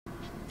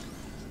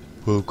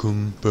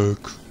Welcome back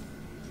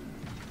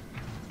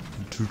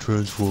to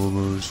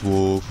Transformers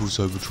War for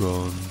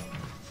Cybertron.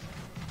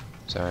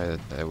 Sorry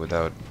that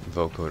without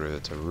vocoder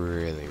that's a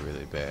really,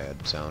 really bad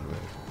Soundwave.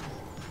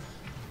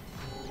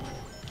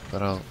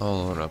 But I'll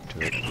own up to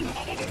it.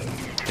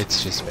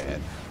 It's just bad.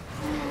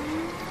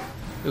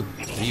 Ooh,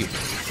 you.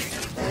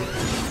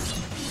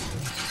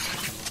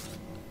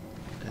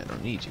 I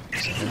don't need you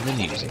because I haven't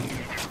been using you.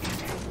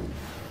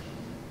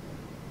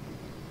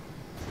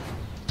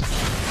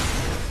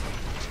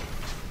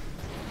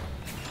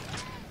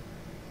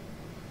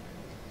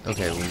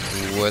 Okay,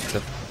 what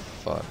the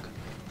fuck?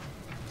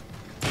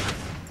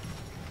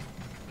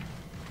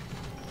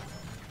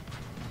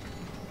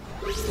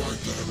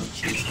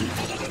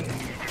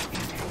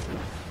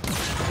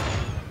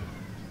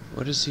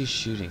 What is he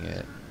shooting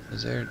at?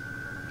 Is there...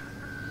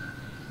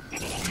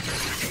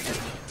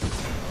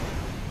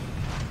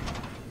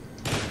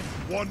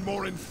 One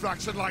more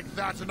infraction like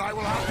that and I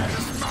will have you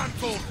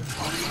dismantled!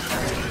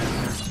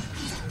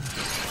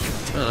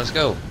 Oh, let's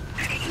go.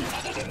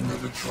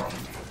 Megatron,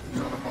 the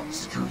Autobot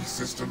security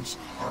systems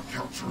are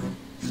countering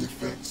the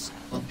effects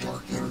of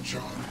dark energy.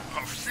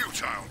 A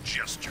futile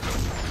gesture.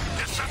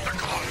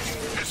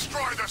 Decepticons,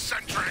 destroy the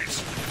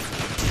sentries!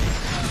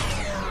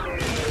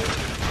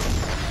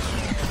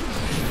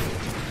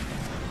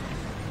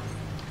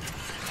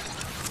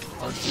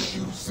 I should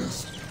use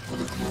this for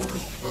the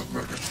glory of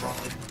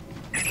Megatron.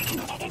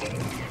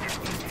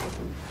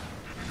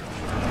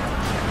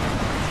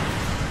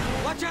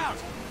 Watch out!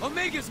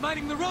 Omega's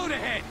mining the road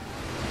ahead!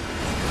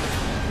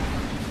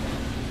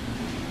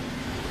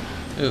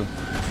 Ooh,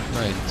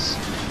 mines.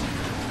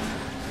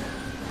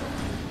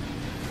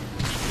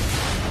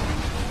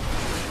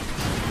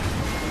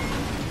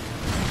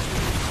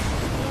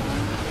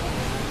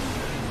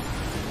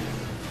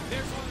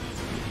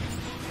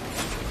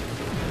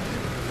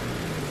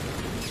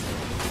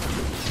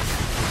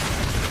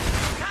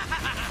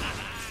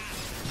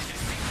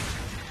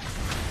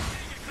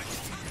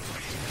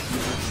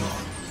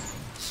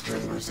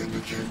 Scanners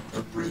indicate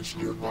a bridge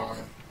nearby.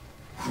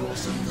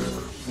 Crossing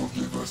there will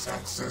give us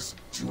access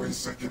to a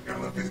second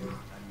elevator.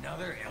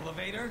 Another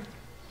elevator?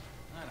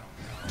 I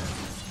don't know.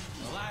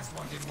 The last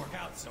one didn't work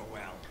out so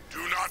well. Do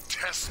not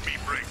test me,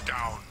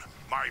 Breakdown.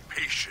 My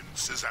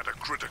patience is at a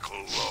critical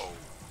low.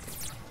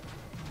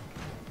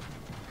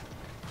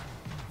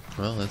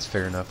 Well, that's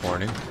fair enough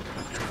warning.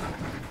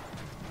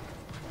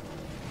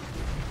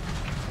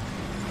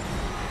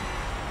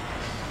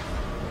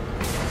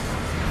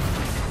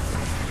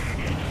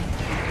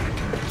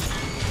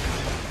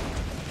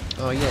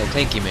 Oh yeah,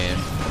 tanky man.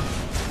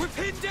 We're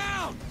pinned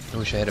down! I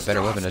wish I had a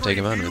better weapon to take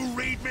him out with. You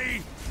read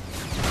me?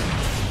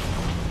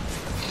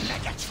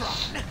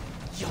 Megatron,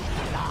 you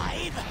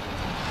alive?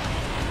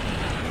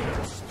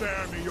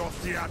 Spare me your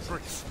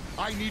theatrics.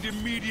 I need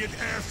immediate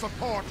air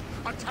support.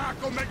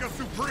 Attack Omega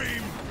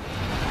Supreme!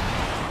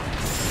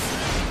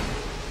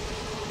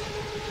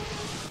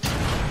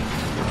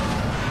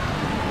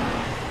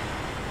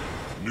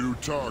 New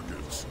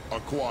targets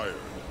acquired.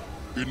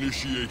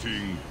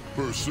 Initiating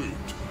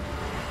pursuit.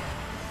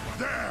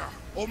 There!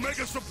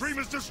 Omega Supreme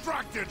is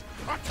distracted!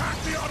 Attack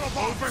the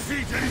Autobot!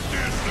 Overheating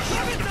is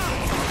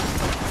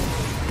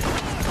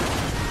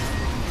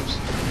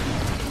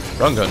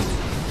Wrong gun.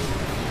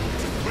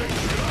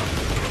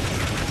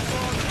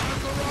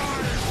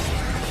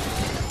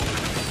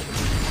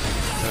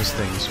 Those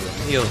things will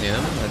heal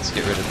him. Let's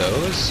get rid of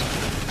those.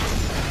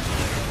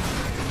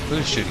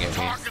 Who's shooting at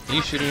me? Are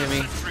you shooting at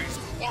me?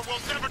 Or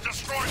we'll never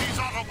destroy these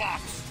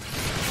Autobots!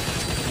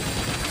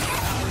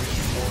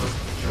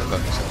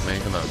 Fuck yourself,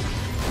 man. Come on.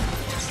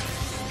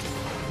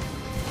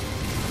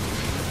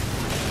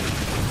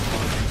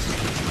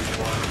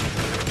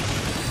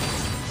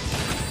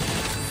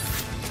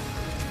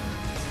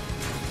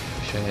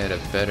 Wish I had a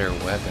better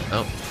weapon.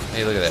 Oh,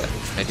 hey, look at that.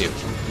 I do.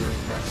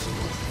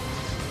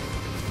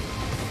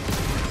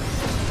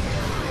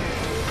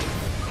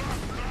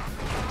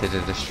 Did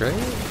it destroy it?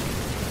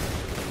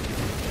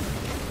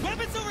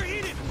 Weapon's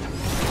overheated!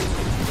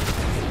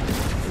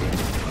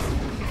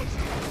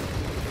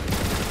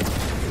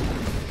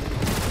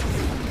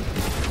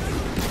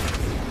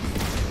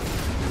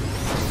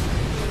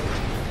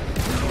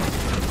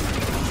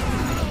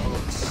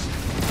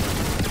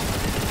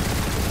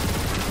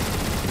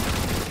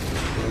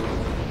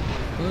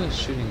 Who is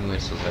shooting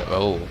missiles at?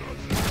 Oh.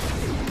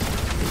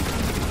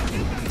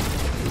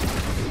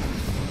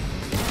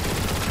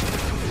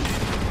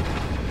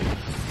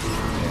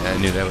 Yeah, I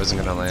knew that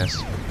wasn't gonna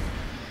last.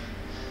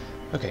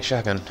 Okay,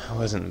 shotgun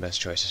wasn't the best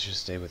choice. I should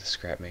stay with the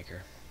scrap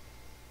maker.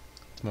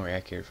 It's more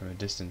accurate from a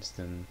distance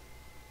than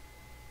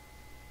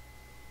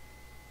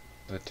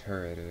the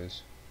turret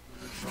is.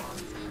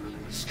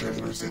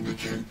 Scanners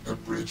indicate a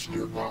bridge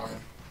nearby.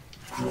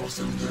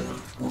 Crossing there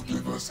will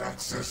give us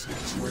access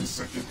to a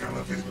second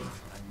elevator.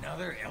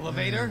 Another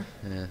elevator?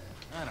 Yeah.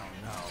 I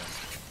don't know.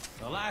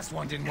 The last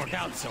one didn't work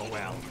out so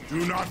well.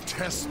 Do not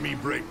test me,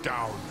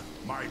 Breakdown.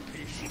 My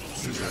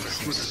patience is at a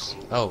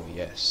critical. Oh,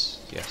 yes.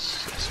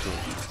 Yes. Yes. Cool.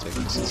 Take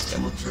this instead.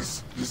 To a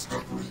test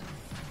discovery.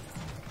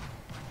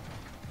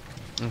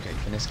 Okay,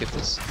 can I skip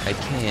this? I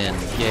can.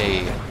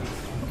 Yay.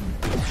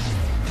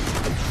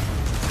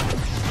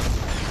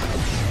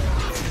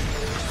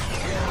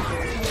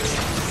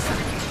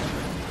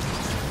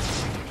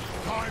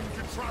 Time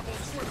to travel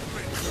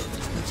swiftly.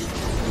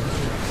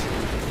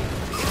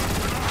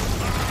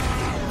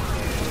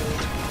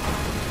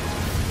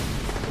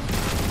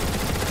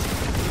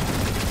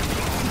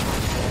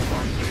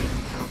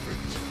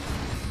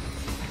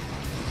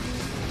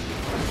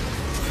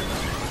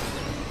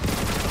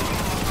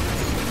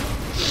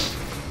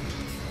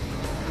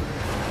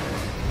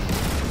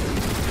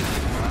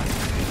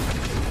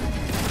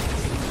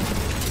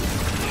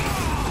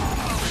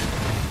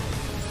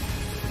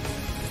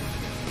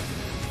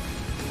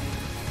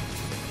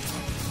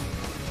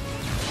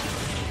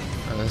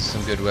 Oh, there's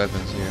some good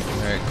weapons here.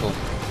 Alright, cool.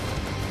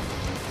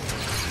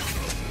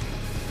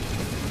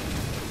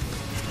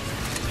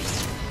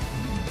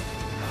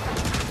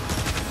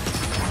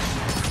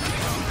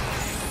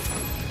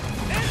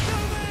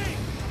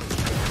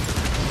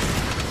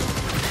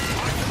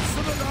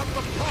 Consider that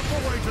the proper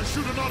way to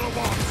shoot an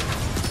Autobot.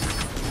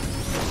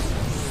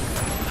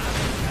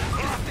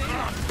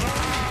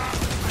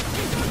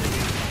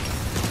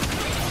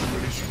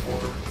 British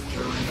order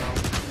carried out.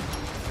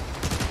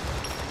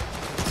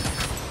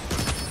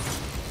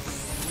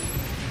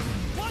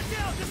 Watch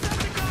out!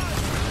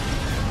 Decepticons!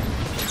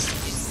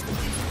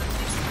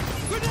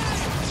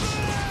 Grenade!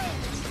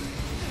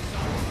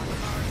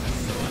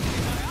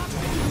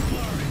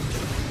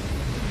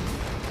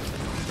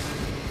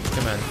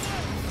 Come on.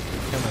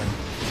 Come on.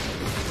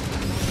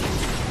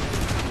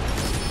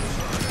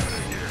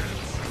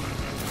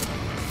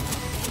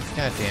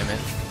 God damn it.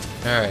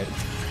 Alright.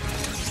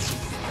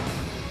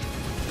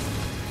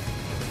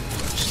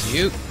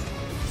 Shoot.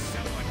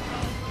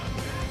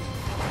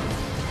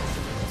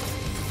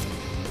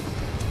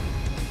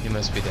 You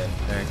must be dead.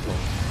 Alright, cool.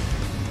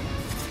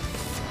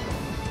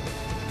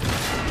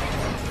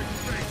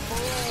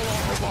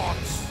 For all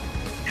Autobots.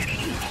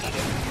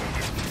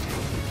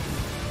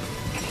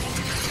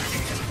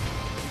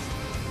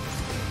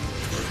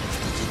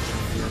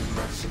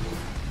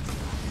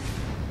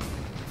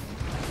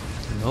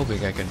 I'm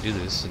hoping I can do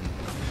this in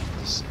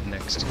this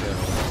next go.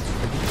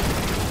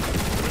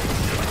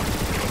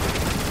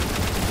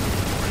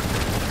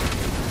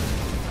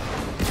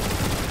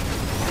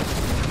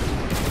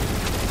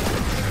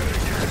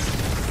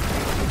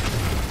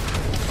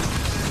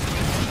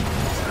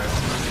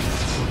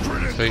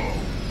 Sweet.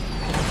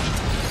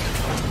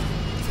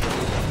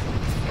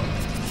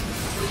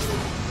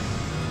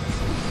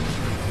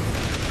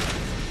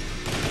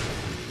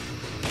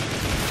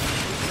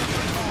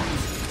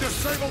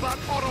 Disable that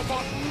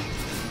Autobot.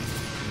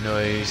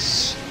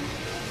 Nice.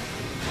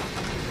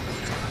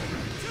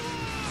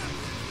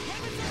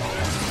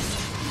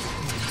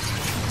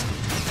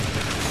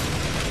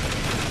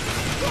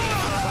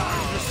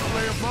 Fine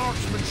display of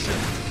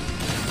marksmanship.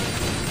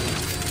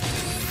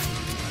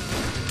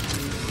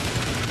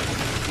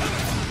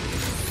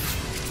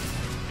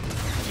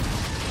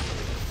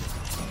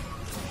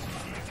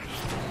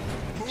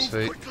 Move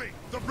Sweet. quickly.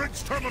 The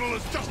bridge terminal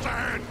is just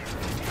ahead.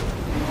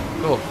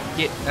 Cool.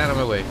 Get out of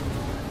my way.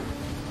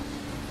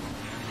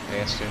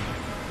 Bastard.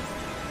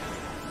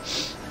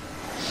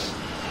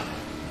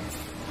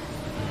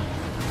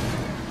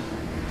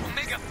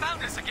 Omega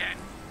found us again!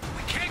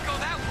 We can't go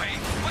that way!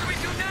 What do we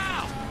do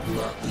now?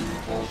 That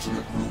the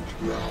alternate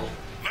route now.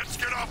 Let's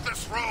get off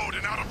this road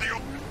and out of the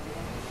open.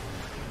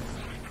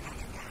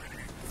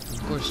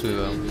 Of course we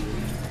will.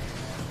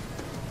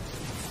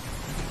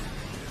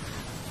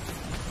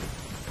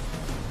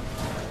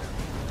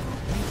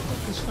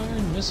 He's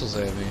firing missiles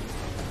at me.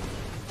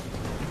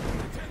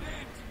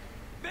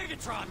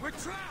 Megatron, we're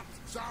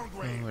trapped!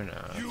 Soundwave, No, we're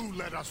not. you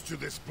led us to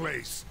this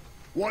place.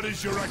 What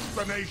is your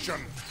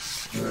explanation?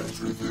 Scans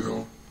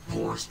reveal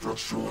poor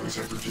structural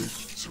integrity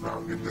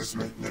surrounding this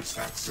maintenance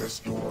access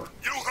door.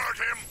 You heard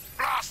him!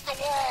 Blast the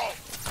wall!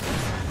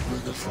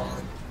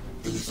 Megatron,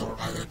 these are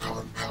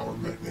Iacon power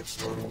maintenance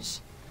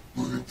tunnels.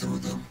 Moving through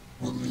them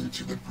will lead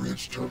to the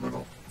bridge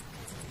terminal.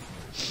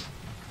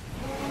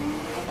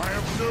 I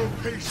have no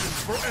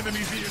patience for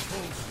enemy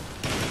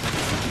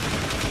vehicles.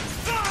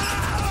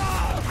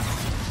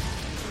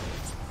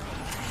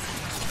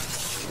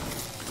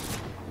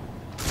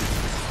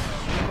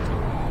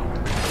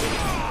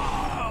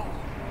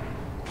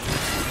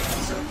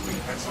 Assembly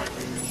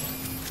anti-aim.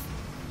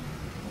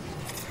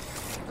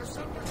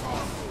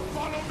 Decepticon,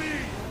 follow me!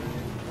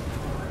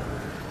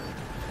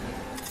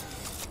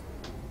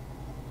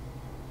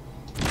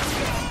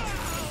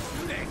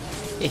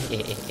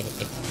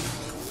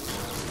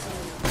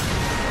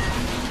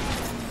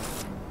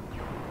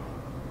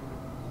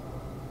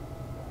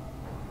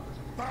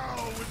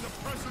 Bow in the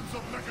presence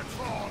of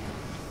Megatron!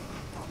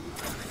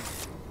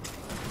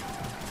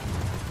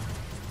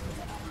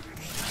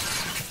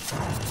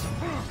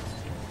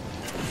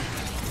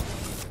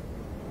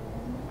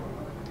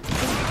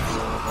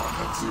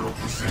 At 0%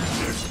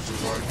 chance to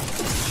life.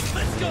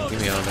 Let's go!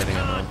 Give me all that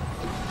ammo.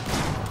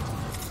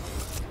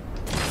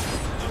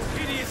 Those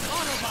hideous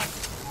Autobots!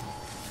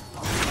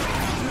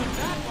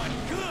 That one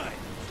good!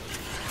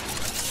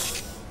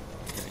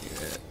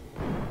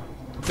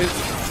 Boop.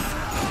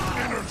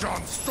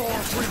 Energon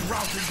stores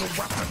rerouting the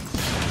weapons.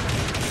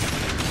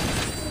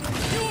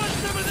 You want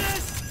some of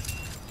this?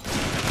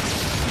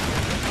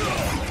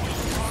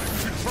 Time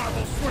to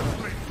travel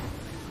swiftly.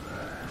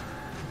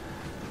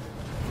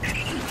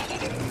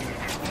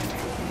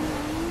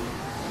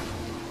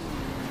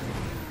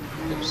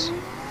 Oops.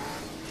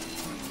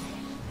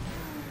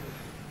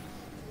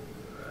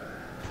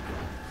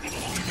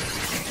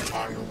 I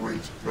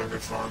await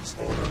Megatron's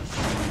orders.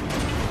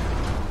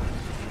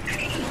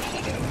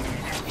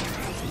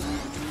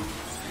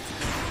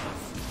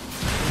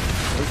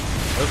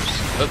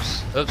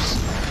 Oops. Oops.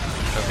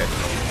 Okay.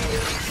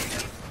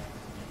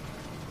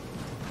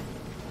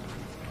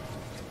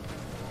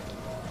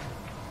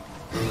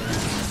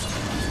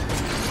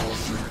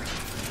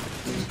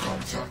 Any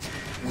contact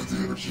with the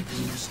energy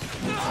beams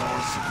will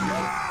cause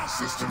severe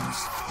systems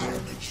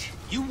damage.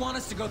 You want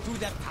us to go through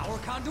that power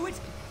conduit?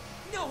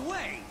 No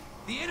way!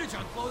 The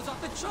energon flows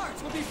off the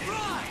charts. We'll be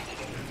fried!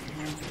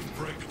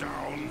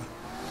 Breakdown.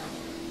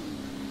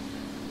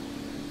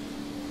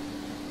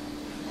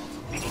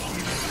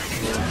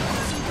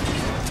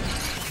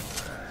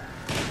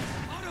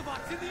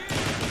 Autobots in the air!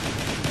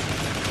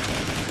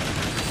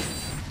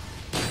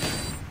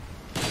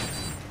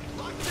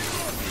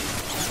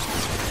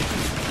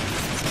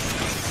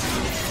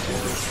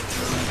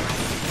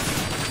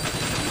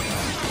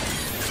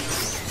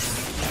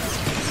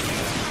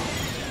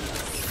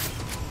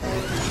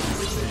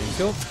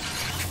 Go.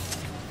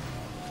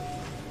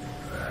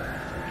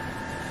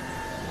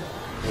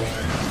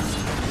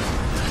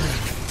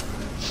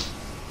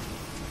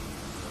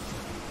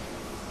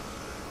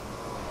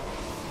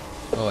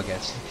 Oh, I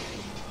guess.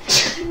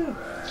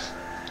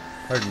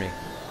 Pardon me.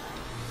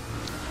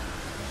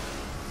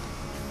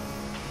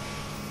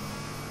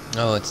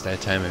 Oh, it's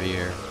that time of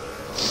year.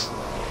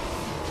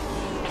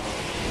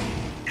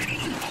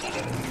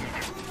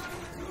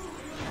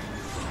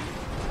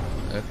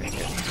 Okay,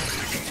 good.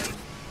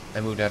 I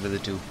moved out of the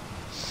tube.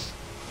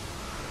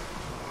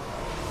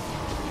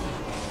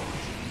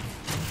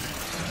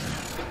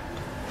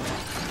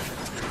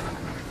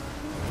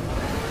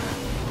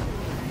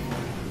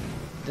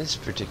 This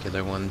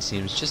particular one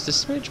seems just a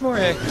smidge more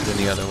active than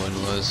the other one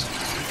was.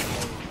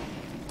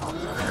 I'm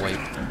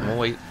gonna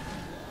wait.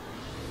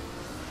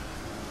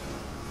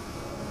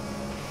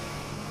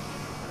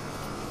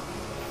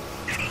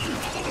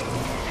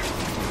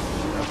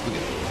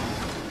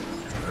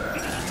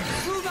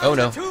 Oh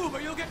no. Tube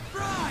or you'll get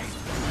fried!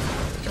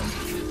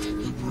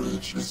 The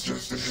bridge is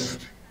just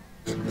ahead.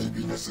 It may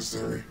be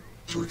necessary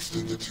to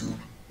extend the tube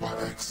by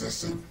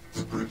accessing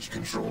the bridge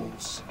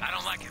controls. I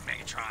don't like it,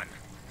 Megatron.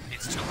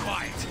 It's too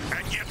quiet.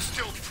 And yet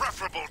still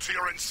preferable to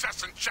your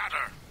incessant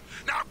chatter.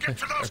 Now get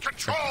to those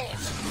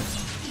controls!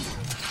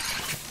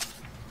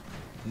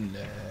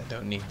 Nah,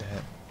 don't need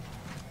that.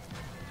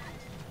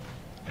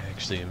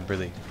 Actually, I'm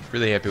really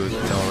happy with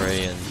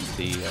Conduits and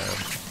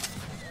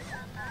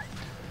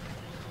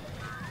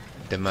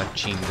the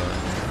machine gun.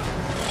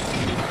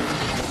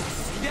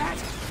 See that?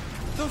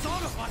 Those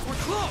Autobots were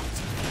cloaked!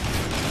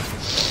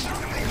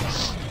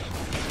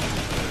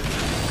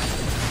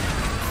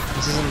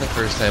 This isn't the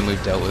first time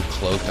we've dealt with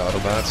cloaked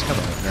Autobots. Come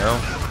on now.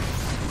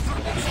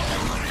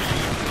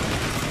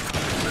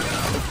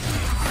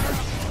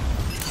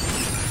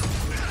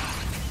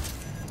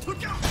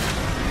 Look out!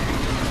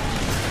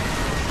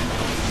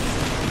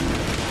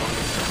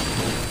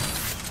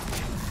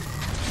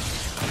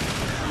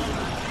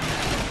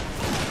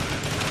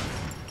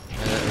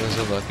 That was a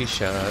lucky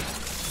shot.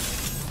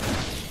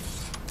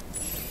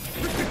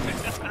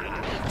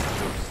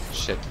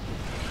 Shit.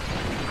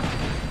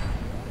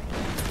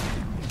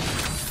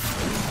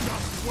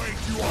 Just wait,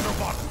 you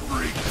Autobot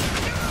freak!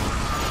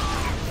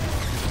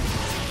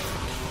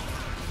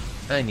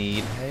 I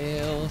need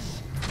health.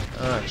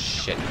 Oh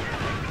shit.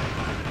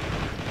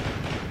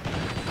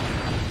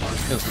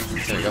 Ooh,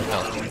 there we go,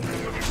 health.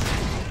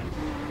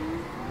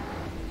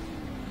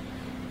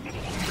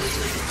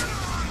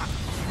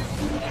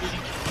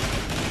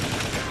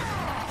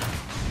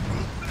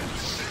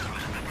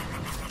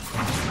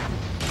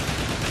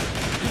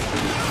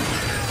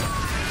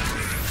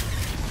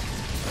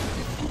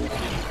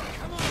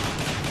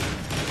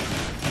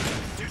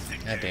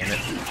 God damn it.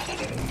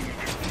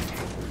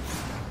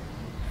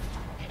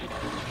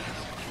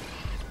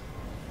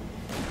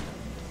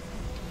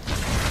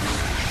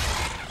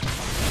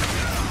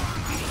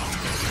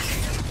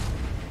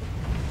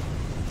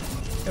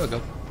 There we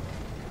go.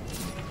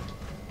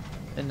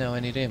 And now I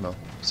need ammo.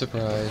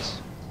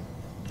 Surprise.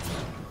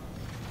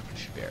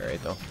 Should be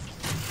alright though.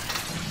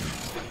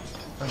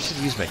 I should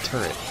use my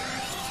turret.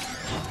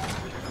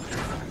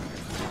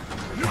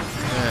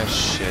 Ah,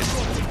 shit.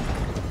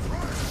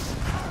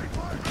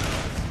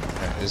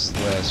 Alright, this is the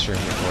last room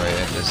before I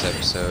end this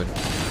episode.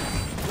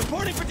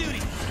 Reporting for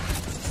duty!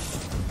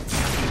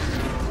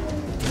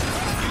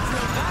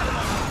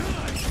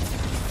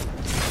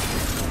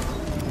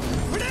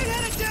 Grenade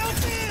headed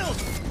downfield!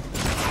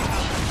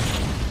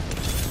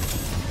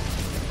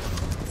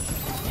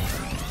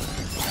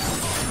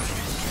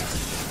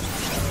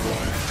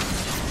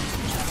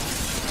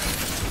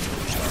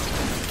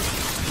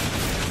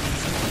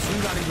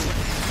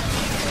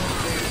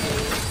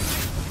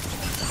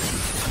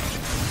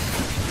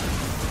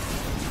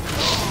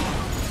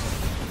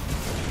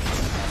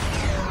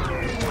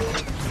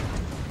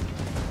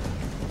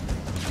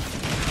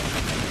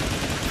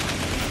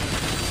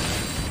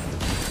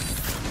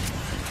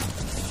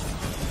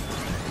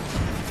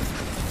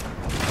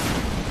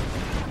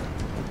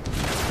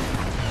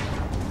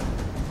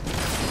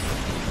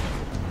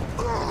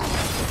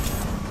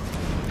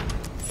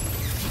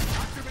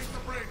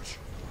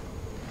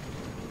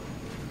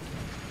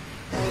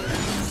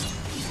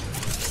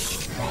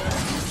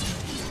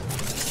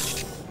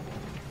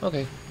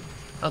 Okay,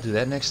 I'll do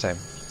that next time.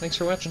 Thanks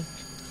for watching.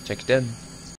 Check it then.